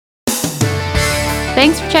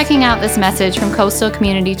Thanks for checking out this message from Coastal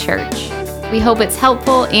Community Church. We hope it's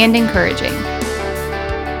helpful and encouraging.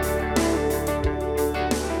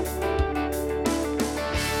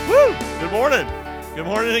 Woo! Good morning. Good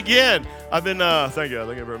morning again. Thank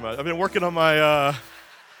you very much. I've been working on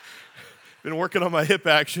my hip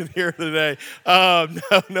action here today. No.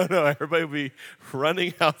 Everybody will be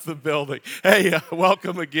running out the building. Hey,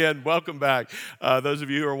 welcome again. Welcome back. Those of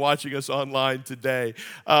you who are watching us online today.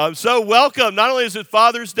 So welcome. Not only is it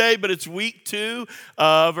Father's Day, but it's week 2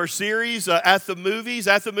 of our series, At the Movies.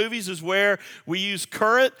 At the Movies is where we use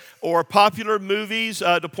current or popular movies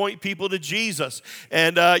to point people to Jesus.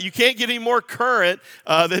 And you can't get any more current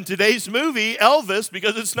than today's movie, Elvis,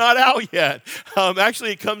 because it's not out yet.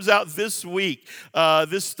 Actually, it comes out this week,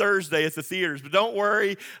 this Thursday at the theaters. But don't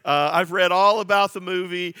worry, I've read all about the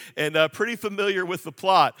movie and pretty familiar with the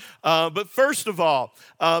plot. But first of all,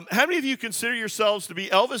 how many of you consider yourselves to be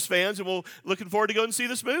Elvis fans and will looking forward to go and see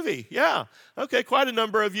this movie? Yeah. Okay, quite a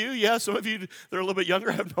number of you. Yeah, some of you that are a little bit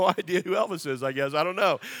younger have no idea who Elvis is, I guess. I don't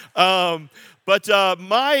know.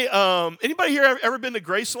 Anybody here ever been to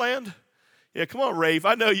Graceland? Yeah, come on, Rafe.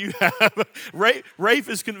 I know you have. Rafe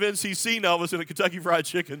is convinced he's seen Elvis in a Kentucky Fried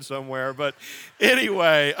Chicken somewhere. But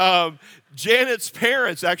anyway, Janet's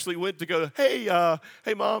parents actually went to go, hey,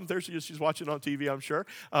 Mom. There she is. She's watching on TV, I'm sure.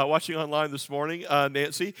 Watching online this morning,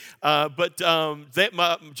 Nancy.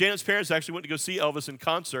 Janet's parents actually went to go see Elvis in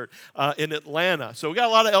concert in Atlanta. So we got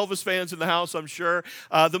a lot of Elvis fans in the house, I'm sure.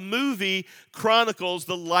 The movie chronicles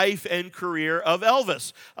the life and career of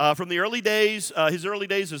Elvis. From the early days, his early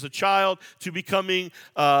days as a child, to becoming,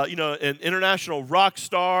 an international rock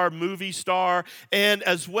star, movie star, and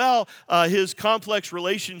as well his complex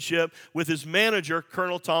relationship with his manager,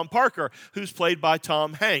 Colonel Tom Parker, who's played by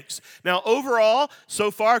Tom Hanks. Now, overall, so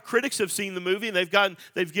far, critics have seen the movie and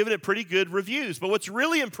they've given it pretty good reviews. But what's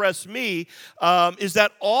really impressed me is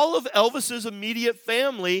that all of Elvis's immediate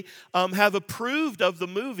family have approved of the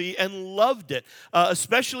movie and loved it,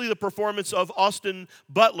 especially the performance of Austin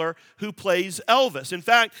Butler, who plays Elvis. In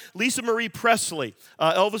fact, Lisa Marie Presley,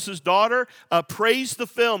 Elvis's daughter, praised the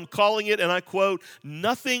film, calling it, and I quote,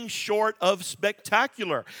 "nothing short of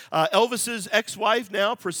spectacular." Elvis's ex-wife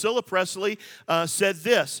now, Priscilla Presley, said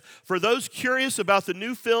this: "For those curious about the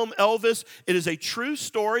new film Elvis, it is a true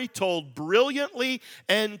story told brilliantly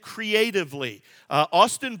and creatively.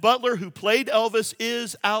 Austin Butler, who played Elvis,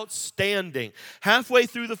 is outstanding. Halfway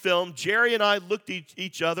through the film, Jerry and I looked at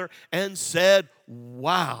each other and said,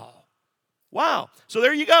 wow." Wow. So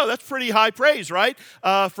there you go. That's pretty high praise, right,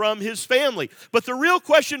 from his family. But the real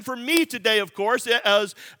question for me today, of course,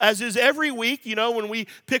 as is every week, when we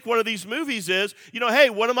pick one of these movies is, hey,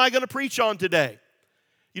 what am I going to preach on today?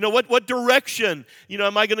 What direction,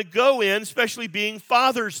 am I going to go in, especially being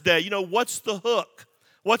Father's Day? What's the hook?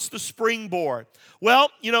 What's the springboard?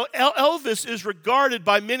 Well, Elvis is regarded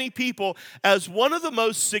by many people as one of the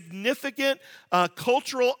most significant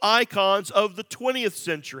cultural icons of the 20th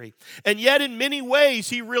century. And yet, in many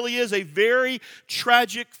ways, he really is a very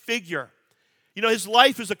tragic figure. His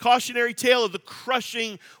life is a cautionary tale of the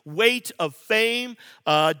crushing weight of fame,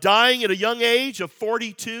 dying at a young age of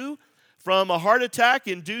 42 from a heart attack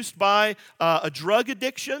induced by a drug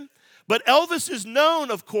addiction. But Elvis is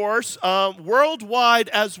known, of course, worldwide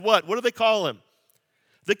as what? What do they call him?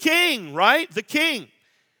 The King, right? The King.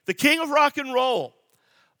 The King of rock and roll.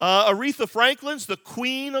 Aretha Franklin's the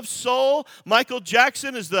Queen of Soul. Michael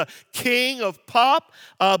Jackson is the King of Pop.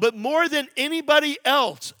 But more than anybody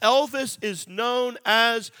else, Elvis is known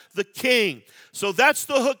as the King. So that's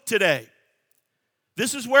the hook today.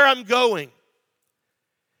 This is where I'm going.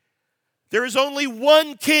 There is only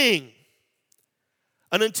one King.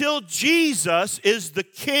 And until Jesus is the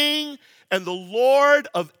King and the Lord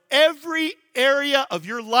of every area of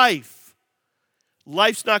your life,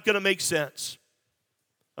 life's not going to make sense.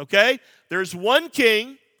 Okay? There's one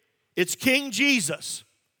King. It's King Jesus.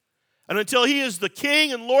 And until he is the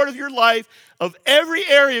King and Lord of your life, of every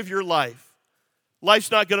area of your life,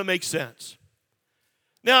 life's not going to make sense.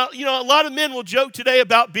 Now, a lot of men will joke today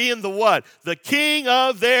about being the what? The king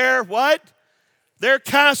of their what? Their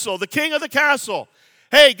castle. The king of the castle.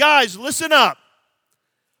 Hey, guys, listen up.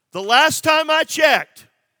 The last time I checked,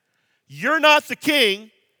 you're not the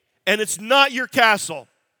king, and it's not your castle.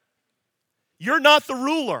 You're not the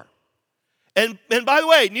ruler. And by the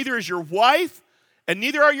way, neither is your wife, and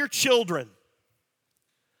neither are your children.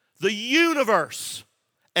 The universe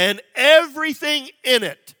and everything in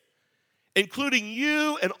it, including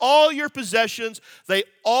you and all your possessions, they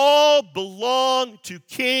all belong to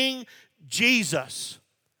King Jesus.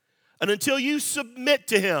 And until you submit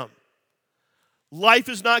to him, life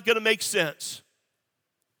is not going to make sense.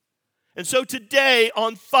 And so today,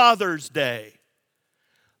 on Father's Day,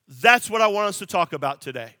 that's what I want us to talk about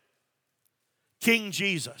today. King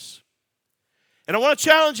Jesus. And I want to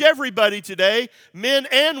challenge everybody today, men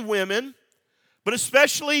and women, but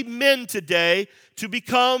especially men today, to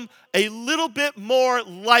become a little bit more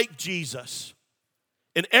like Jesus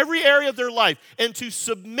in every area of their life and to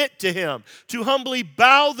submit to Him, to humbly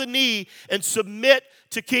bow the knee and submit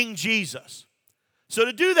to King Jesus. So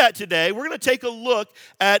to do that today, we're going to take a look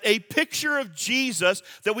at a picture of Jesus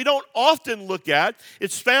that we don't often look at.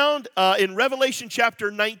 It's found in Revelation chapter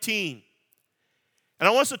 19. And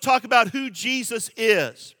I want us to talk about who Jesus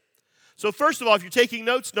is. So first of all, if you're taking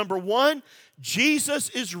notes, number one, Jesus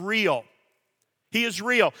is real. He is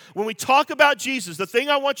real. When we talk about Jesus, the thing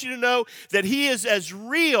I want you to know that He is as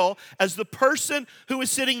real as the person who is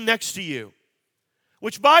sitting next to you.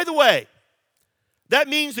 Which, by the way, that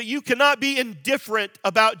means that you cannot be indifferent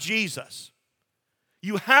about Jesus.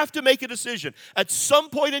 You have to make a decision. At some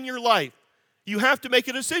point in your life, you have to make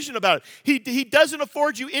a decision about it. He doesn't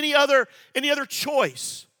afford you any other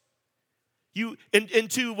choice.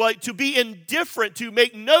 To be indifferent, to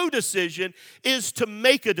make no decision, is to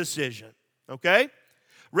make a decision. Okay?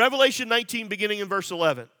 Revelation 19, beginning in verse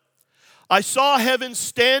 11. I saw heaven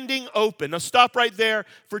standing open. Now stop right there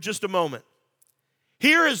for just a moment.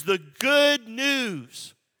 Here is the good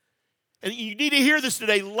news. And you need to hear this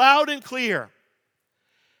today loud and clear.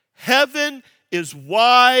 Heaven is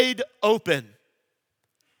wide open.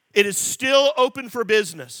 It is still open for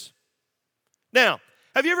business. Now,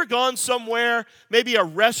 have you ever gone somewhere, maybe a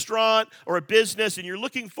restaurant or a business, and you're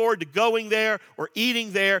looking forward to going there or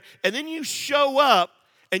eating there, and then you show up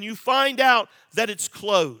and you find out that it's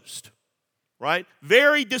closed, right?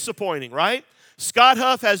 Very disappointing, right? Scott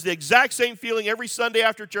Huff has the exact same feeling every Sunday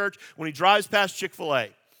after church when he drives past Chick-fil-A,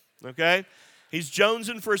 okay? He's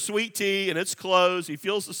jonesing for a sweet tea, and it's closed. He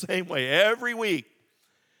feels the same way every week.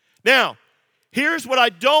 Now, here's what I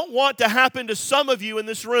don't want to happen to some of you in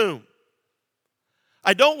this room.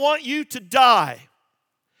 I don't want you to die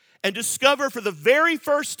and discover for the very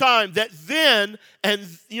first time that then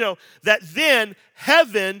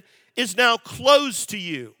heaven is now closed to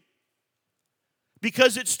you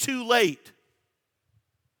because it's too late.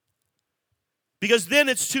 Because then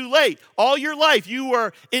it's too late. All your life you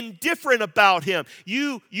were indifferent about Him.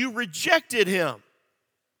 You rejected Him.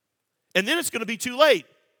 And then it's going to be too late.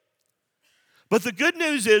 But the good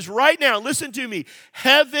news is right now, listen to me,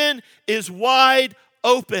 heaven is wide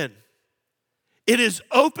open. It is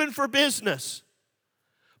open for business.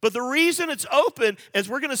 But the reason it's open, as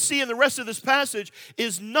we're going to see in the rest of this passage,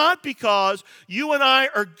 is not because you and I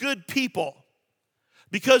are good people.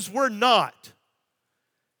 Because we're not.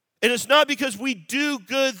 And it's not because we do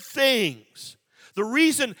good things. The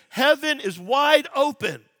reason heaven is wide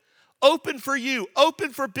open for you,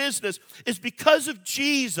 open for business, is because of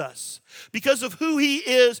Jesus, because of who He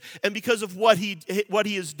is, and because of what he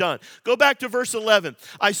has done. Go back to verse 11.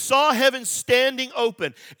 I saw heaven standing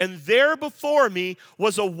open, and there before me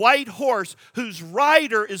was a white horse whose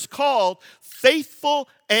rider is called Faithful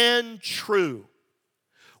and True.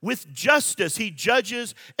 With justice, He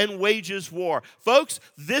judges and wages war. Folks,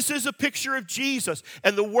 this is a picture of Jesus.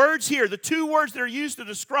 And the words here, the two words that are used to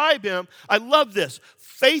describe Him, I love this.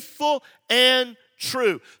 Faithful and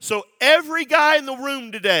true. So every guy in the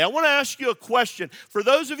room today, I want to ask you a question. For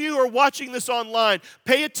those of you who are watching this online,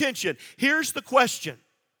 pay attention. Here's the question.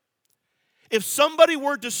 If somebody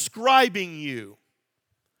were describing you,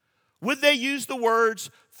 would they use the words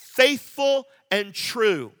faithful and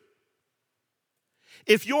true?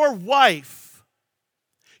 If your wife,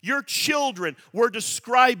 your children were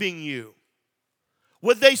describing you,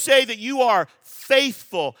 would they say that you are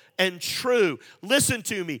faithful and true? Listen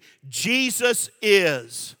to me. Jesus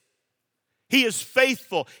is. He is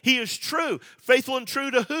faithful. He is true. Faithful and true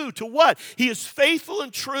to who? To what? He is faithful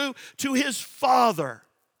and true to His Father.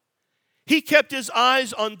 He kept His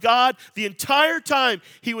eyes on God the entire time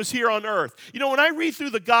He was here on earth. You know, when I read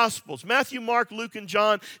through the Gospels, Matthew, Mark, Luke, and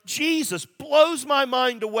John, Jesus blows my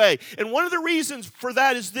mind away. And one of the reasons for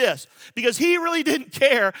that is this, because He really didn't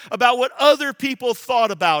care about what other people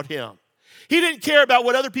thought about Him. He didn't care about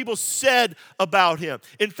what other people said about Him.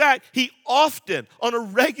 In fact, He often, on a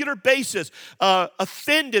regular basis,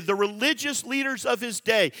 offended the religious leaders of His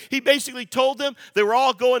day. He basically told them they were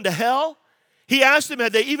all going to hell. He asked them,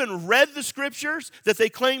 had they even read the scriptures that they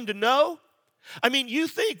claimed to know? I mean, you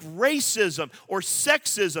think racism or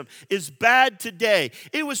sexism is bad today.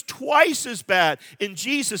 It was twice as bad in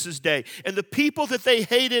Jesus' day. And the people that they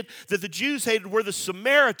hated, that the Jews hated, were the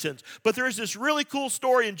Samaritans. But there is this really cool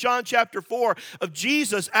story in John chapter 4 of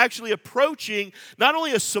Jesus actually approaching not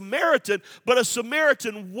only a Samaritan, but a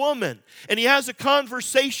Samaritan woman. And he has a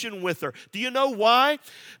conversation with her. Do you know why?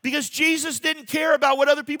 Because Jesus didn't care about what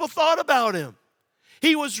other people thought about him.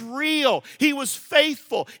 He was real. He was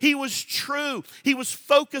faithful. He was true. He was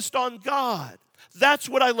focused on God. That's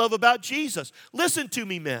what I love about Jesus. Listen to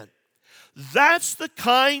me, men. That's the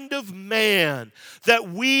kind of man that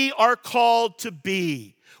we are called to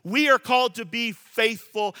be. We are called to be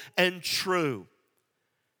faithful and true.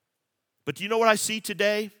 But do you know what I see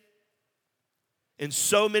today in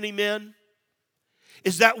so many men?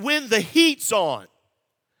 Is that when the heat's on,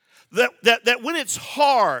 that when it's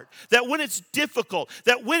hard, that when it's difficult,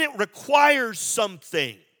 that when it requires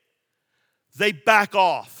something, they back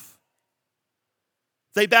off.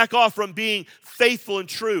 They back off from being faithful and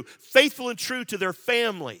true to their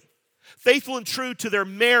family, faithful and true to their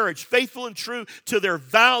marriage, faithful and true to their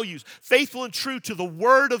values, faithful and true to the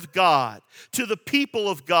Word of God, to the people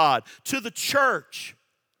of God, to the church.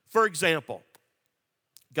 For example,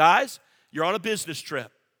 guys, you're on a business trip.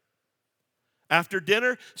 After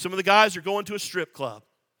dinner, some of the guys are going to a strip club.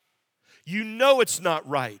 You know it's not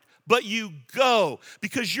right, but you go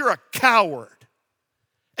because you're a coward.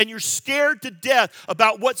 And you're scared to death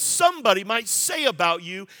about what somebody might say about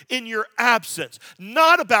you in your absence,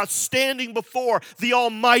 not about standing before the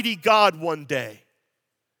Almighty God one day.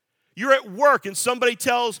 You're at work and somebody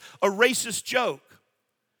tells a racist joke.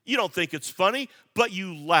 You don't think it's funny, but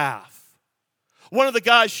you laugh. One of the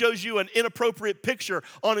guys shows you an inappropriate picture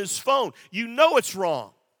on his phone. You know it's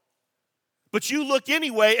wrong. But you look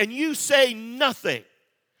anyway and you say nothing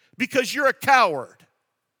because you're a coward.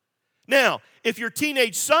 Now, if your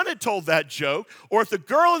teenage son had told that joke, or if the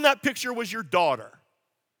girl in that picture was your daughter,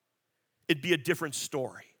 it'd be a different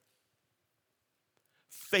story.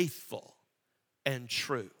 Faithful and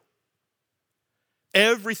true.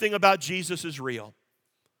 Everything about Jesus is real.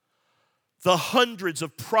 The hundreds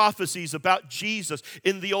of prophecies about Jesus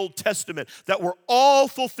in the Old Testament that were all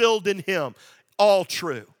fulfilled in him, all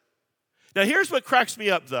true. Now here's what cracks me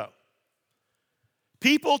up though.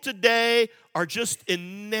 People today are just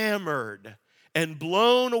enamored and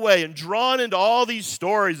blown away and drawn into all these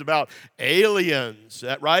stories about aliens,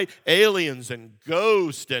 right? Aliens and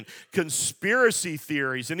ghosts and conspiracy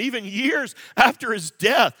theories, and even years after his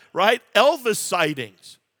death, right? Elvis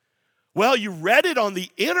sightings. Well, you read it on the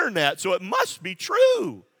internet, so it must be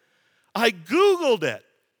true. I Googled it.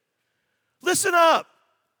 Listen up.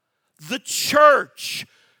 The church,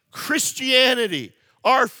 Christianity,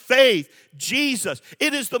 our faith, Jesus,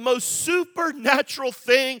 it is the most supernatural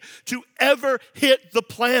thing to ever hit the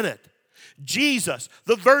planet. Jesus,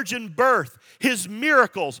 the virgin birth, his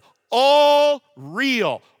miracles, all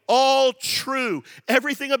real, all true.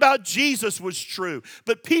 Everything about Jesus was true.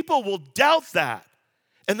 But people will doubt that.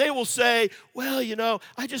 And they will say, well, you know,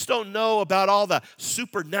 I just don't know about all the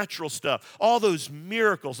supernatural stuff, all those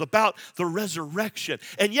miracles, about the resurrection.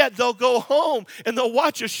 And yet they'll go home and they'll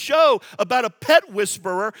watch a show about a pet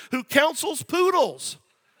whisperer who counsels poodles.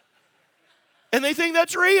 And they think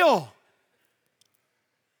that's real.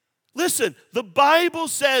 Listen, the Bible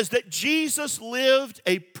says that Jesus lived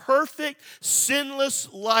a perfect, sinless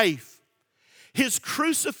life. His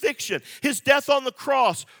crucifixion, his death on the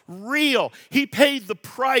cross, real. He paid the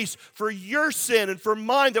price for your sin and for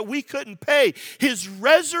mine that we couldn't pay. His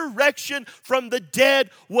resurrection from the dead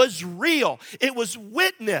was real. It was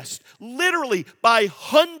witnessed literally by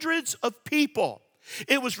hundreds of people.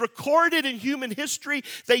 It was recorded in human history.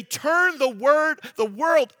 They turned the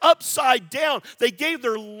world upside down. They gave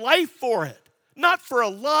their life for it, not for a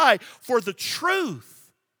lie, for the truth.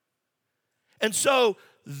 And so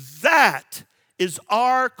that is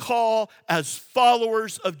our call as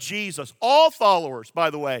followers of Jesus. All followers, by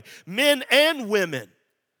the way, men and women,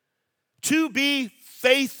 to be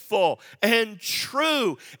faithful and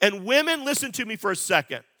true. And women, listen to me for a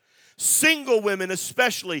second. Single women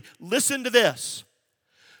especially, listen to this.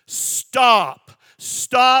 Stop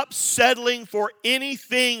settling for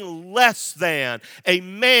anything less than a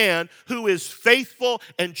man who is faithful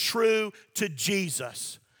and true to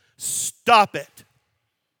Jesus. Stop it.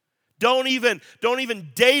 Don't even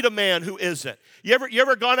date a man who isn't. You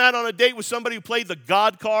ever gone out on a date with somebody who played the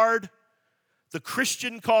God card, the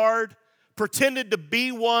Christian card, pretended to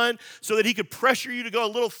be one so that he could pressure you to go a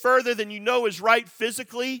little further than you know is right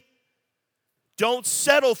physically? Don't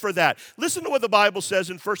settle for that. Listen to what the Bible says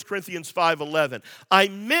in 1 Corinthians 5:11. I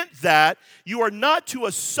meant that you are not to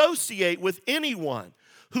associate with anyone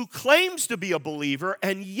who claims to be a believer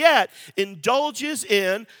and yet indulges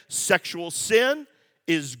in sexual sin,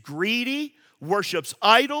 is greedy, worships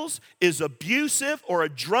idols, is abusive, or a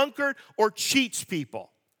drunkard, or cheats people.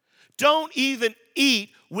 Don't even eat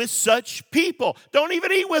with such people. Don't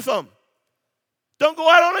even eat with them. Don't go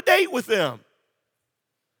out on a date with them.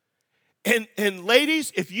 And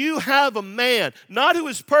ladies, if you have a man, not who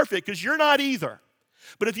is perfect, because you're not either,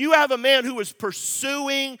 but if you have a man who is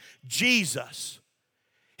pursuing Jesus,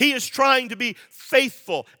 he is trying to be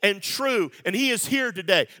faithful and true, and he is here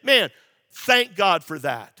today. Man, thank God for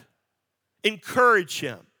that. Encourage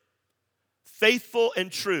him. Faithful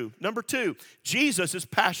and true. Number 2, Jesus is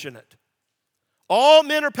passionate. All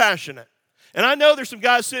men are passionate. And I know there's some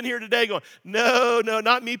guys sitting here today going, no,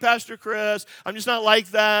 not me, Pastor Chris. I'm just not like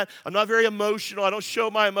that. I'm not very emotional. I don't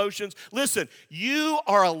show my emotions. Listen, you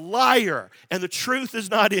are a liar, and the truth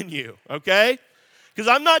is not in you, okay? Because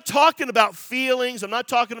I'm not talking about feelings. I'm not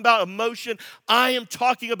talking about emotion. I am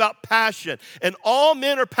talking about passion. And all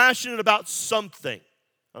men are passionate about something,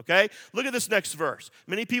 okay? Look at this next verse.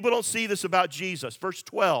 Many people don't see this about Jesus. Verse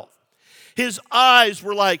 12. His eyes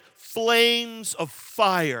were like flames of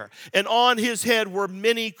fire, and on his head were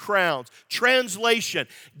many crowns. Translation,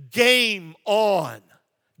 game on.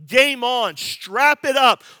 Game on. Strap it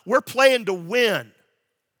up. We're playing to win.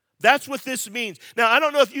 That's what this means. Now, I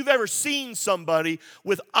don't know if you've ever seen somebody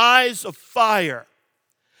with eyes of fire,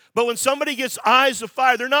 but when somebody gets eyes of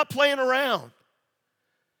fire, they're not playing around.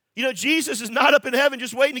 You know, Jesus is not up in heaven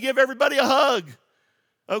just waiting to give everybody a hug,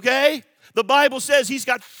 okay? The Bible says he's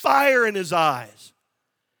got fire in his eyes.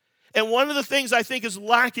 And one of the things I think is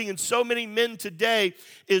lacking in so many men today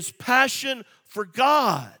is passion for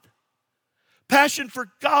God. Passion for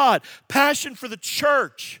God. Passion for the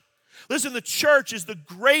church. Listen, the church is the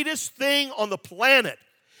greatest thing on the planet.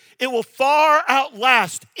 It will far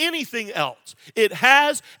outlast anything else. It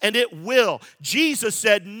has and it will. Jesus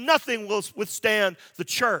said nothing will withstand the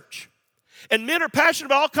church. And men are passionate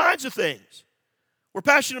about all kinds of things. We're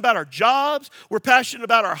passionate about our jobs. We're passionate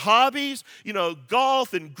about our hobbies,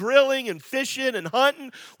 golf and grilling and fishing and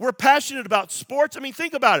hunting. We're passionate about sports. I mean,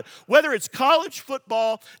 think about it. Whether it's college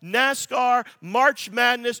football, NASCAR, March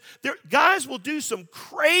Madness, guys will do some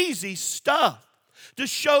crazy stuff to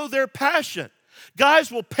show their passion.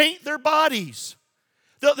 Guys will paint their bodies.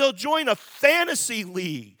 They'll join a fantasy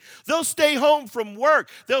league. They'll stay home from work.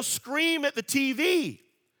 They'll scream at the TV.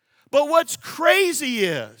 But what's crazy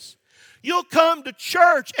is, you'll come to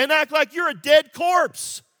church and act like you're a dead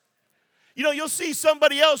corpse. You'll see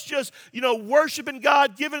somebody else just, worshiping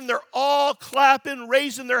God, giving their all, clapping,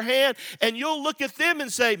 raising their hand, and you'll look at them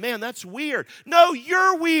and say, man, that's weird. No,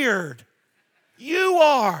 you're weird. You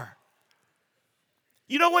are.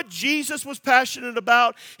 You know what Jesus was passionate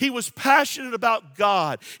about? He was passionate about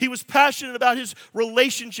God. He was passionate about his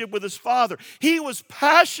relationship with his Father. He was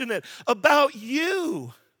passionate about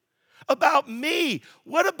you. About me.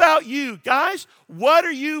 What about you? Guys, what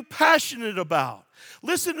are you passionate about?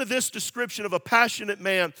 Listen to this description of a passionate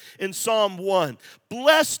man in Psalm 1.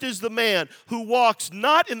 Blessed is the man who walks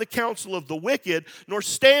not in the counsel of the wicked, nor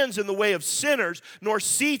stands in the way of sinners, nor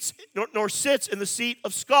sits in the seat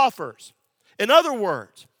of scoffers. In other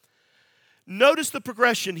words, notice the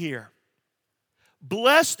progression here.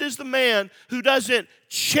 Blessed is the man who doesn't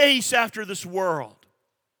chase after this world.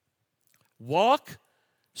 Walk,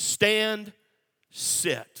 stand,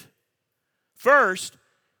 sit. First,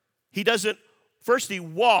 he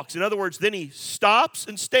walks. In other words, then he stops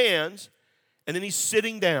and stands, and then he's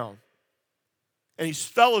sitting down. And he's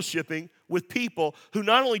fellowshipping with people who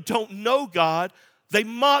not only don't know God, they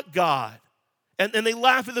mock God. And they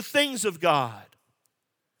laugh at the things of God.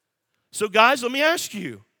 So guys, let me ask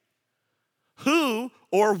you, who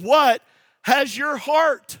or what has your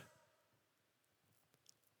heart?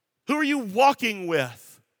 Who are you walking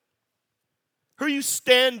with? Who are you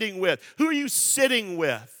standing with? Who are you sitting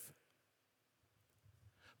with?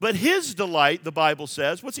 But his delight, the Bible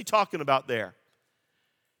says, what's he talking about there?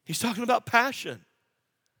 He's talking about passion.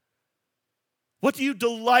 What do you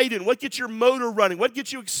delight in? What gets your motor running? What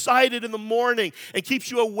gets you excited in the morning and keeps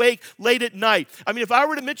you awake late at night? I mean, if I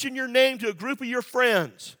were to mention your name to a group of your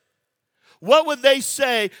friends, what would they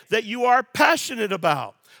say that you are passionate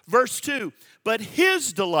about? Verse 2, but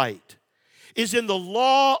his delight is in the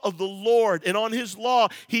law of the Lord, and on his law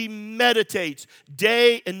he meditates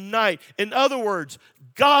day and night. In other words,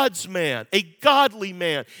 God's man, a godly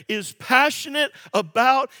man, is passionate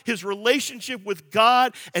about his relationship with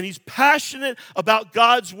God, and he's passionate about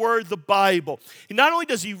God's word, the Bible. And not only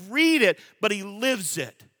does he read it, but he lives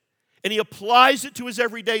it, and he applies it to his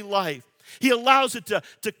everyday life. He allows it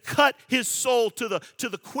to cut his soul to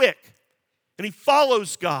the quick, and he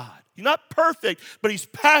follows God. He's not perfect, but he's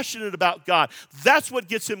passionate about God. That's what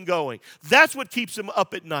gets him going. That's what keeps him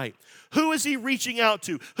up at night. Who is he reaching out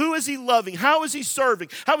to? Who is he loving? How is he serving?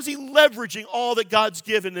 How is he leveraging all that God's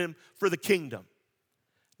given him for the kingdom?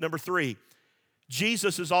 Number 3,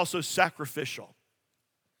 Jesus is also sacrificial.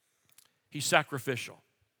 He's sacrificial.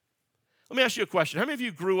 Let me ask you a question. How many of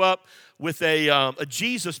you grew up with a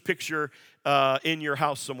Jesus picture in your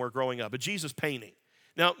house somewhere growing up, a Jesus painting?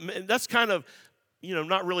 Now, that's kind of,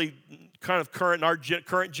 not really kind of current in our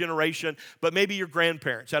current generation, but maybe your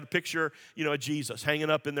grandparents had a picture, of Jesus hanging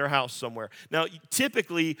up in their house somewhere. Now,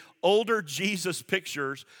 typically, older Jesus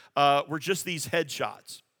pictures were just these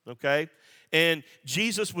headshots, okay? And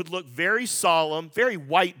Jesus would look very solemn, very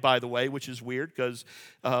white, by the way, which is weird because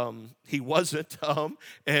he wasn't.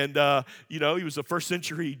 He was a first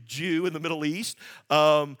century Jew in the Middle East.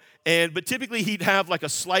 But typically he'd have like a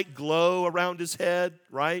slight glow around his head,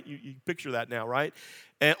 right? You picture that now, right?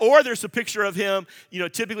 Or there's a picture of him,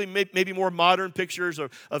 typically maybe more modern pictures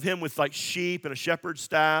of him with like sheep and a shepherd's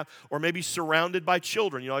staff, or maybe surrounded by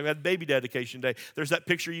children. Like at baby dedication day, there's that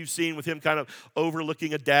picture you've seen with him kind of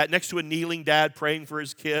overlooking a dad, next to a kneeling dad praying for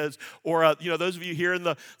his kids. Or, those of you here in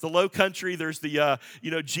the low country, there's the,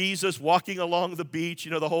 Jesus walking along the beach,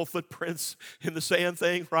 the whole footprints in the sand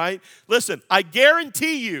thing, right? Listen, I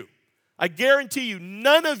guarantee you,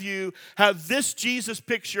 none of you have this Jesus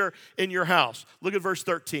picture in your house. Look at verse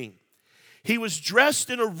 13. He was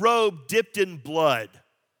dressed in a robe dipped in blood.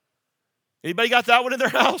 Anybody got that one in their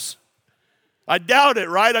house? I doubt it,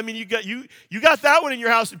 right? I mean, you got that one in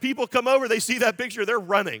your house, and people come over, they see that picture, they're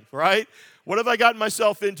running, right? What have I gotten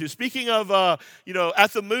myself into? Speaking of,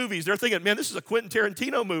 at the movies, they're thinking, man, this is a Quentin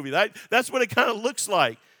Tarantino movie. That's what it kind of looks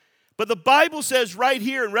like. But the Bible says right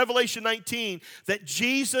here in Revelation 19 that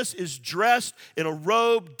Jesus is dressed in a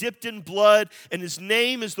robe dipped in blood, and his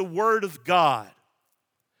name is the Word of God.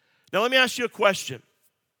 Now let me ask you a question.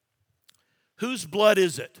 Whose blood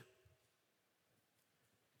is it?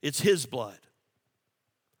 It's his blood.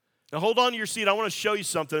 Now hold on to your seat. I want to show you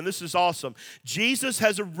something, and this is awesome. Jesus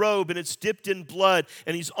has a robe, and it's dipped in blood,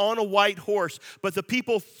 and he's on a white horse, but the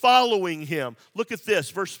people following him, look at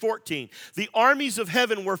this, verse 14. The armies of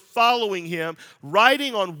heaven were following him,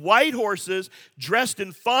 riding on white horses, dressed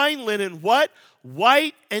in fine linen, what?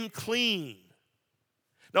 White and clean.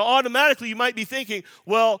 Now automatically you might be thinking,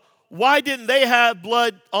 well, why didn't they have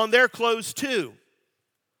blood on their clothes too?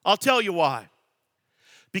 I'll tell you why.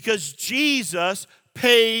 Because Jesus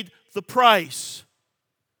paid the price.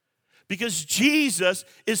 Because Jesus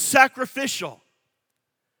is sacrificial.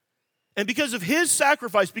 And because of his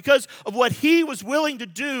sacrifice, because of what he was willing to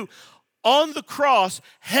do on the cross,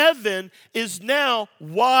 heaven is now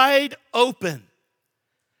wide open.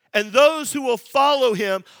 And those who will follow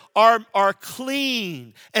him are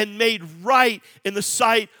clean and made right in the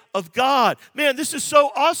sight of God. Man, this is so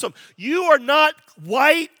awesome. You are not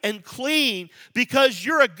white and clean because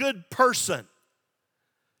you're a good person.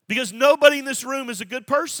 Because nobody in this room is a good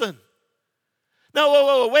person. No,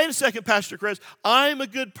 whoa, wait a second, Pastor Chris. I'm a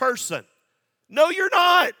good person. No, you're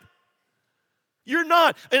not. You're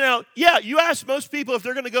not. And now, you ask most people if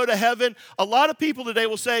they're going to go to heaven. A lot of people today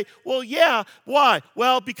will say, well, yeah, why?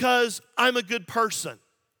 Well, because I'm a good person.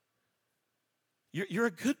 You're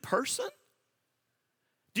a good person?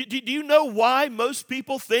 Do you know why most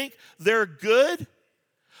people think they're good?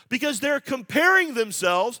 Because they're comparing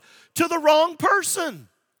themselves to the wrong person.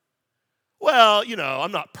 Well,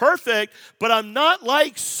 I'm not perfect, but I'm not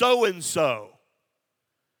like so-and-so.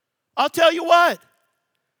 I'll tell you what.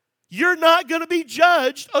 You're not going to be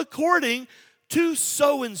judged according to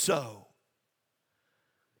so-and-so.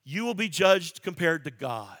 You will be judged compared to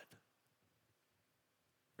God.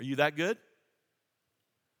 Are you that good?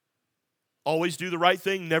 Always do the right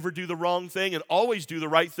thing, never do the wrong thing, and always do the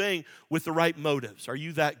right thing with the right motives. Are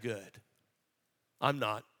you that good? I'm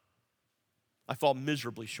not. I fall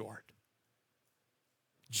miserably short.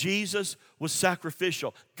 Jesus was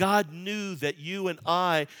sacrificial. God knew that you and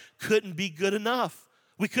I couldn't be good enough.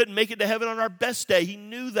 We couldn't make it to heaven on our best day. He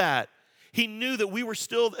knew that. He knew that we were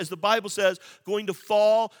still, as the Bible says, going to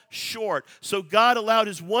fall short. So God allowed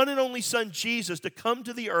his one and only son, Jesus, to come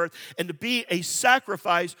to the earth and to be a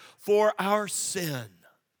sacrifice for our sin.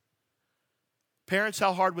 Parents,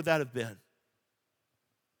 how hard would that have been?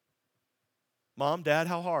 Mom, Dad,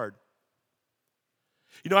 how hard?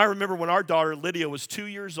 I remember when our daughter Lydia was 2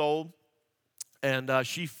 years old, and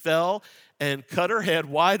she fell and cut her head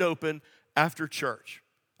wide open after church.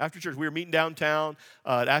 After church, we were meeting downtown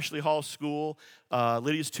at Ashley Hall School.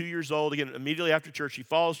 Lydia's 2 years old. Again, immediately after church, she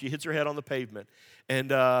falls. She hits her head on the pavement.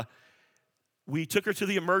 And we took her to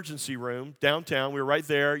the emergency room downtown. We were right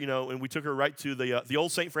there, and we took her right to the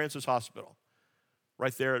old St. Francis Hospital,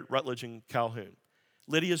 right there at Rutledge and Calhoun.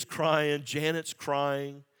 Lydia's crying. Janet's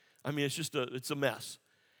crying. I mean, it's a mess.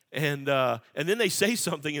 And then they say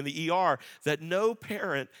something in the ER that no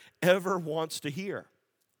parent ever wants to hear.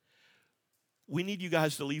 We need you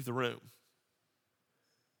guys to leave the room.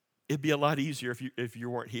 It'd be a lot easier if you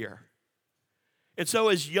weren't here. And so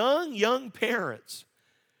as young parents,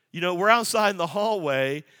 we're outside in the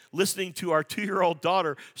hallway listening to our 2-year-old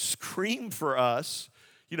daughter scream for us,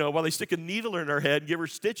 while they stick a needle in her head and give her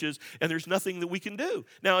stitches, and there's nothing that we can do.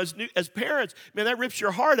 Now, as parents, man, that rips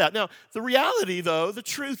your heart out. Now, the reality, though, the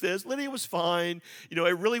truth is, Lydia was fine. It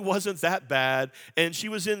really wasn't that bad, and she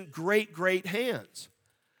was in great, great hands.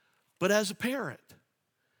 But as a parent,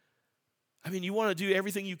 you want to do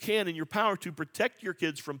everything you can in your power to protect your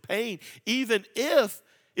kids from pain, even if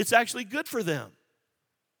it's actually good for them.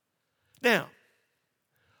 Now,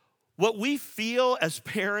 what we feel as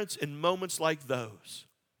parents in moments like those,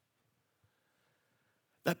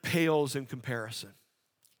 that pales in comparison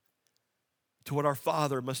to what our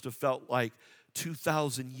Father must have felt like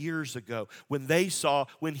 2,000 years ago when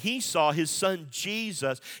he saw his son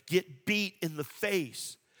Jesus get beat in the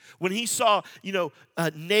face. When he saw,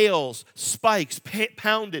 nails, spikes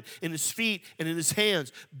pounded in his feet and in his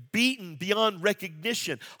hands, beaten beyond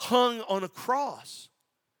recognition, hung on a cross.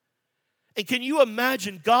 And can you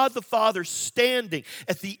imagine God the Father standing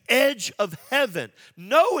at the edge of heaven,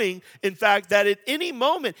 knowing, in fact, that at any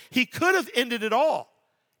moment he could have ended it all.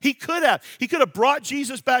 He could have brought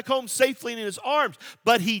Jesus back home safely in his arms,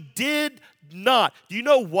 but he did not. Do you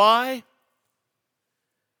know why?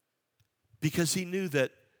 Because he knew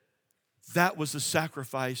that was the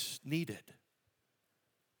sacrifice needed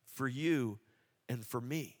for you and for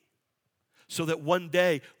me. So that one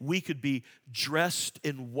day we could be dressed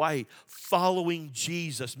in white, following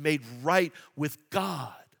Jesus, made right with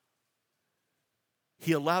God.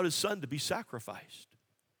 He allowed his son to be sacrificed.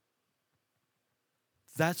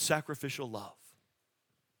 That's sacrificial love.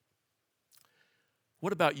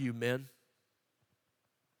 What about you, men?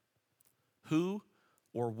 Who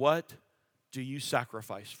or what do you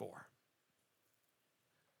sacrifice for?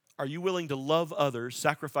 Are you willing to love others,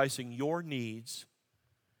 sacrificing your needs,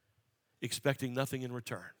 expecting nothing in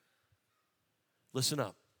return? Listen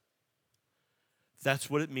up.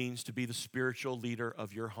 That's what it means to be the spiritual leader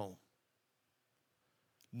of your home.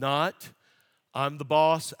 Not, I'm the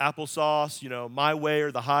boss, applesauce, my way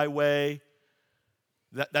or the highway.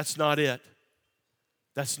 That's not it.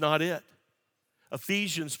 That's not it.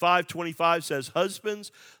 Ephesians 5:25 says,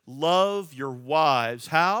 husbands, love your wives.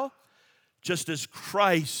 How? Just as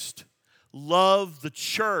Christ loved the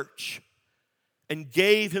church and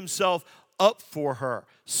gave himself up for her.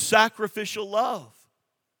 Sacrificial love.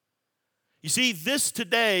 You see, this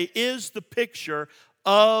today is the picture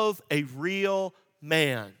of a real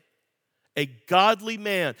man. A godly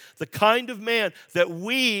man. The kind of man that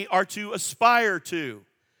we are to aspire to.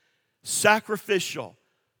 Sacrificial,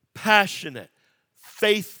 passionate,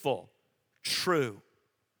 faithful, true.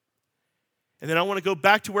 And then I want to go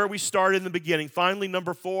back to where we started in the beginning. Finally,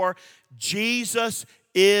 number 4, Jesus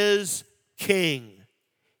is King.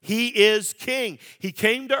 He is King. He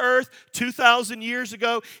came to earth 2,000 years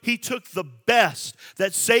ago. He took the best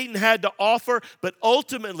that Satan had to offer, but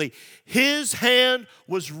ultimately his hand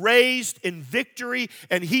was raised in victory,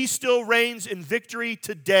 and he still reigns in victory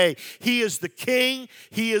today. He is the King.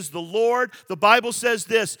 He is the Lord. The Bible says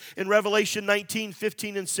this in Revelation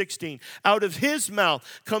 19:15 and 16. Out of his mouth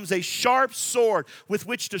comes a sharp sword with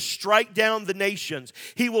which to strike down the nations.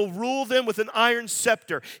 He will rule them with an iron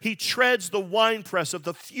scepter. He treads the winepress of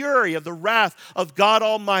the fury of the wrath of God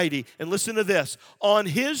Almighty. And listen to this. On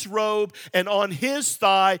his robe and on his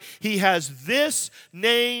thigh, he has this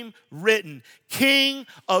name written: King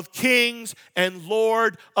of Kings and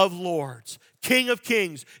Lord of Lords. King of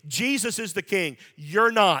Kings. Jesus is the King.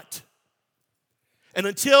 You're not. And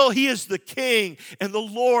until he is the King and the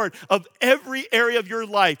Lord of every area of your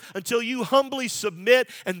life, until you humbly submit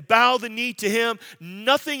and bow the knee to him,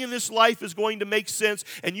 nothing in this life is going to make sense,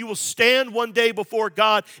 and you will stand one day before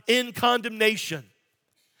God in condemnation.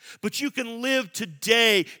 But you can live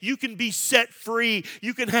today. You can be set free.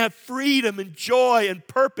 You can have freedom and joy and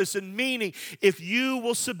purpose and meaning if you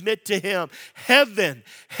will submit to him. Heaven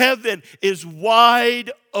is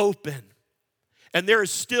wide open, and there is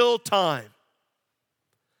still time.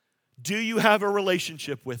 Do you have a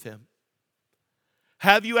relationship with him?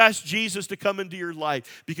 Have you asked Jesus to come into your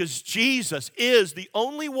life? Because Jesus is the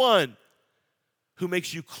only one who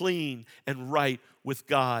makes you clean and right with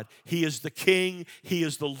God. He is the King. He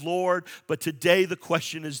is the Lord. But today the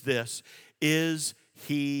question is this: is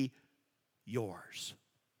he yours?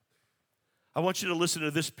 I want you to listen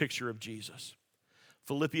to this picture of Jesus.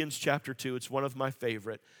 Philippians chapter 2, it's one of my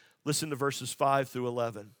favorite. Listen to verses 5 through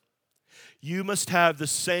 11. You must have the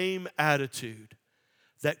same attitude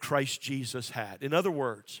that Christ Jesus had. In other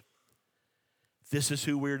words, this is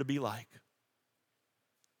who we're to be like.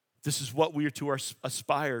 This is what we are to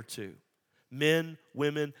aspire to. Men,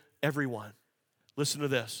 women, everyone. Listen to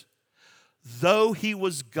this. Though he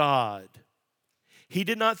was God, he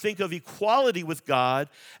did not think of equality with God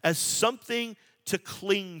as something to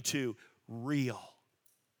cling to. Real,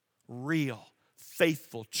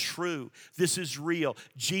 faithful, true. This is real.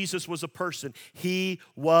 Jesus was a person. He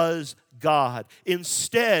was God.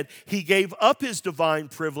 Instead, he gave up his divine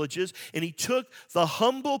privileges and he took the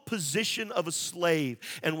humble position of a slave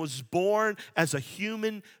and was born as a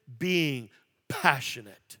human being,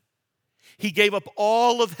 passionate. He gave up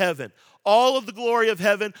all of heaven, all of the glory of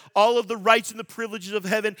heaven, all of the rights and the privileges of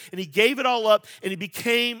heaven, and he gave it all up, and he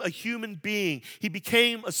became a human being. He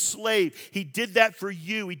became a slave. He did that for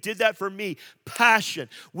you. He did that for me. Passion.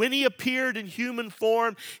 When he appeared in human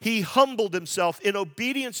form, he humbled himself in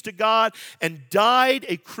obedience to God and died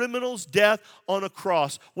a criminal's death on a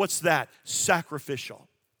cross. What's that? Sacrificial.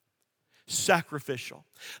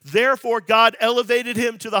 Therefore, God elevated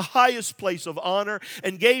him to the highest place of honor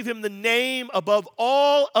and gave him the name above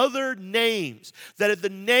all other names, that at the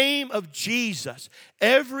name of Jesus,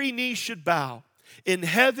 every knee should bow in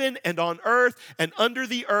heaven and on earth and under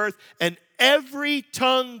the earth, and every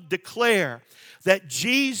tongue declare that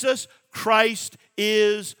Jesus Christ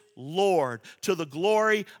is Lord, to the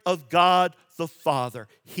glory of God the Father.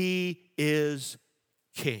 He is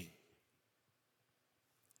King.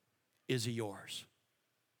 Is he yours?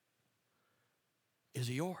 Is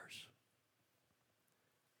he yours?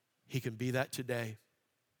 He can be that today.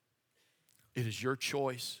 It is your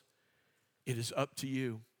choice. It is up to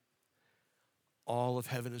you. All of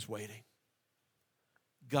heaven is waiting.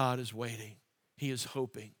 God is waiting. He is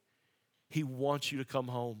hoping. He wants you to come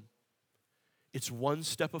home. It's one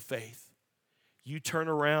step of faith. You turn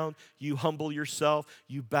around, you humble yourself,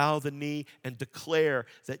 you bow the knee and declare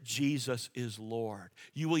that Jesus is Lord.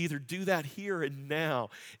 You will either do that here and now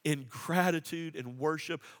in gratitude and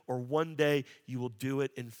worship, or one day you will do it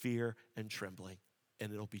in fear and trembling,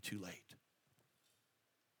 and it'll be too late.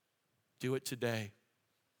 Do it today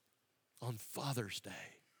on Father's Day.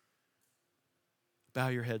 Bow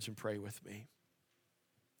your heads and pray with me.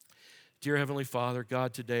 Dear Heavenly Father,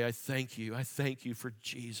 God, today I thank you. I thank you for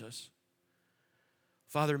Jesus.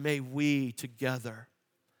 Father, may we together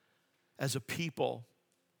as a people,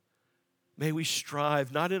 may we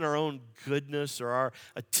strive not in our own goodness or our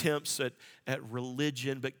attempts at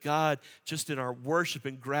religion, but God, just in our worship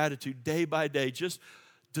and gratitude day by day, just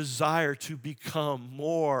desire to become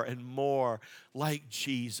more and more like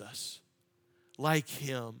Jesus, like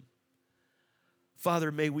him.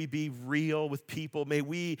 Father, may we be real with people. May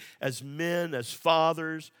we as men, as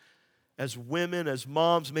fathers, as women, as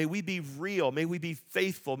moms, may we be real. May we be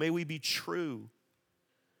faithful. May we be true.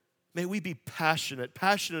 May we be passionate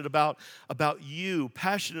about you,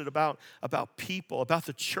 passionate about people, about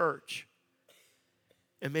the church.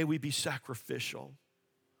 And may we be sacrificial,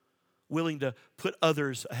 willing to put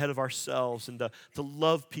others ahead of ourselves and to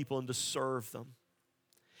love people and to serve them.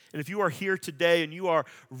 And if you are here today and you are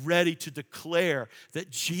ready to declare that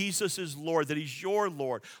Jesus is Lord, that he's your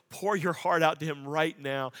Lord, pour your heart out to him right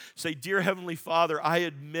now. Say, dear Heavenly Father, I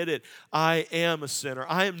admit it. I am a sinner.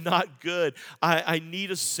 I am not good. I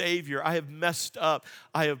need a Savior. I have messed up.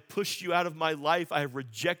 I have pushed you out of my life. I have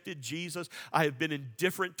rejected Jesus. I have been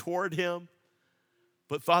indifferent toward him.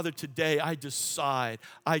 But Father, today I decide,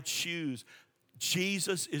 I choose.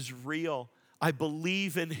 Jesus is real. I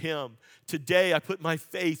believe in him. Today, I put my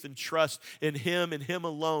faith and trust in him and him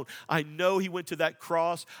alone. I know he went to that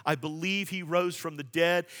cross. I believe he rose from the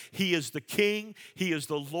dead. He is the King. He is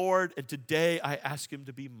the Lord. And today, I ask him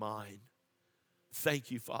to be mine.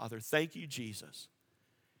 Thank you, Father. Thank you, Jesus.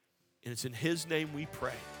 And it's in his name we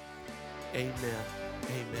pray. Amen.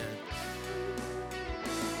 Amen.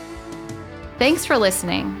 Thanks for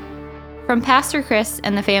listening. From Pastor Chris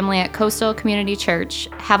and the family at Coastal Community Church,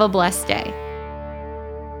 have a blessed day.